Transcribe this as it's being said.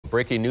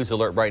breaking news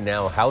alert right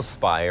now. House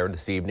fire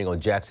this evening on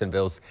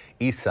Jacksonville's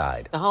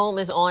Eastside. The home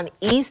is on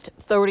East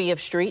 30th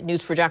Street.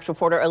 News4Jax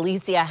reporter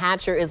Alicia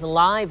Hatcher is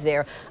live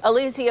there.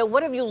 Alicia,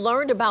 what have you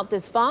learned about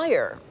this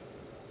fire?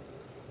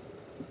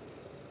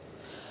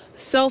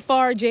 So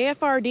far,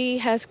 JFRD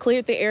has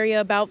cleared the area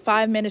about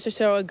 5 minutes or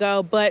so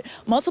ago, but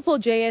multiple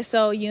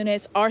JSO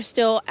units are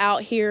still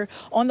out here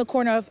on the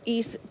corner of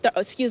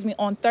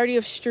on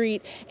 30th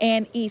Street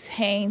and East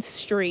Haynes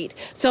Street.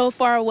 So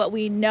far, what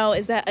we know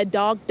is that a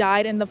dog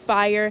died in the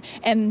fire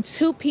and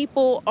 2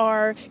 people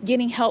are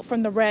getting help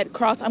from the Red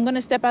Cross. I'm going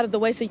to step out of the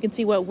way so you can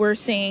see what we're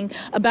seeing.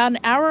 About an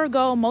hour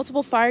ago,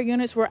 multiple fire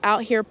units were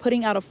out here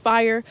putting out a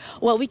fire.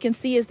 What we can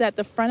see is that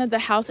the front of the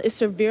house is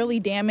severely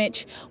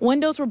damaged.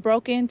 Windows were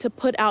broken to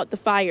put out the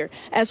fire.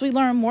 As we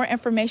learn more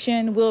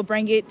information, we'll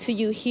bring it to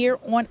you here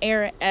on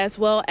air as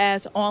well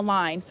as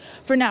online.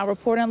 For now,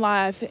 reporting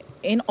live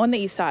on the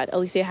East Side,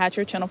 Alicia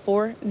Hatcher, Channel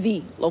 4,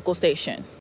 the local station.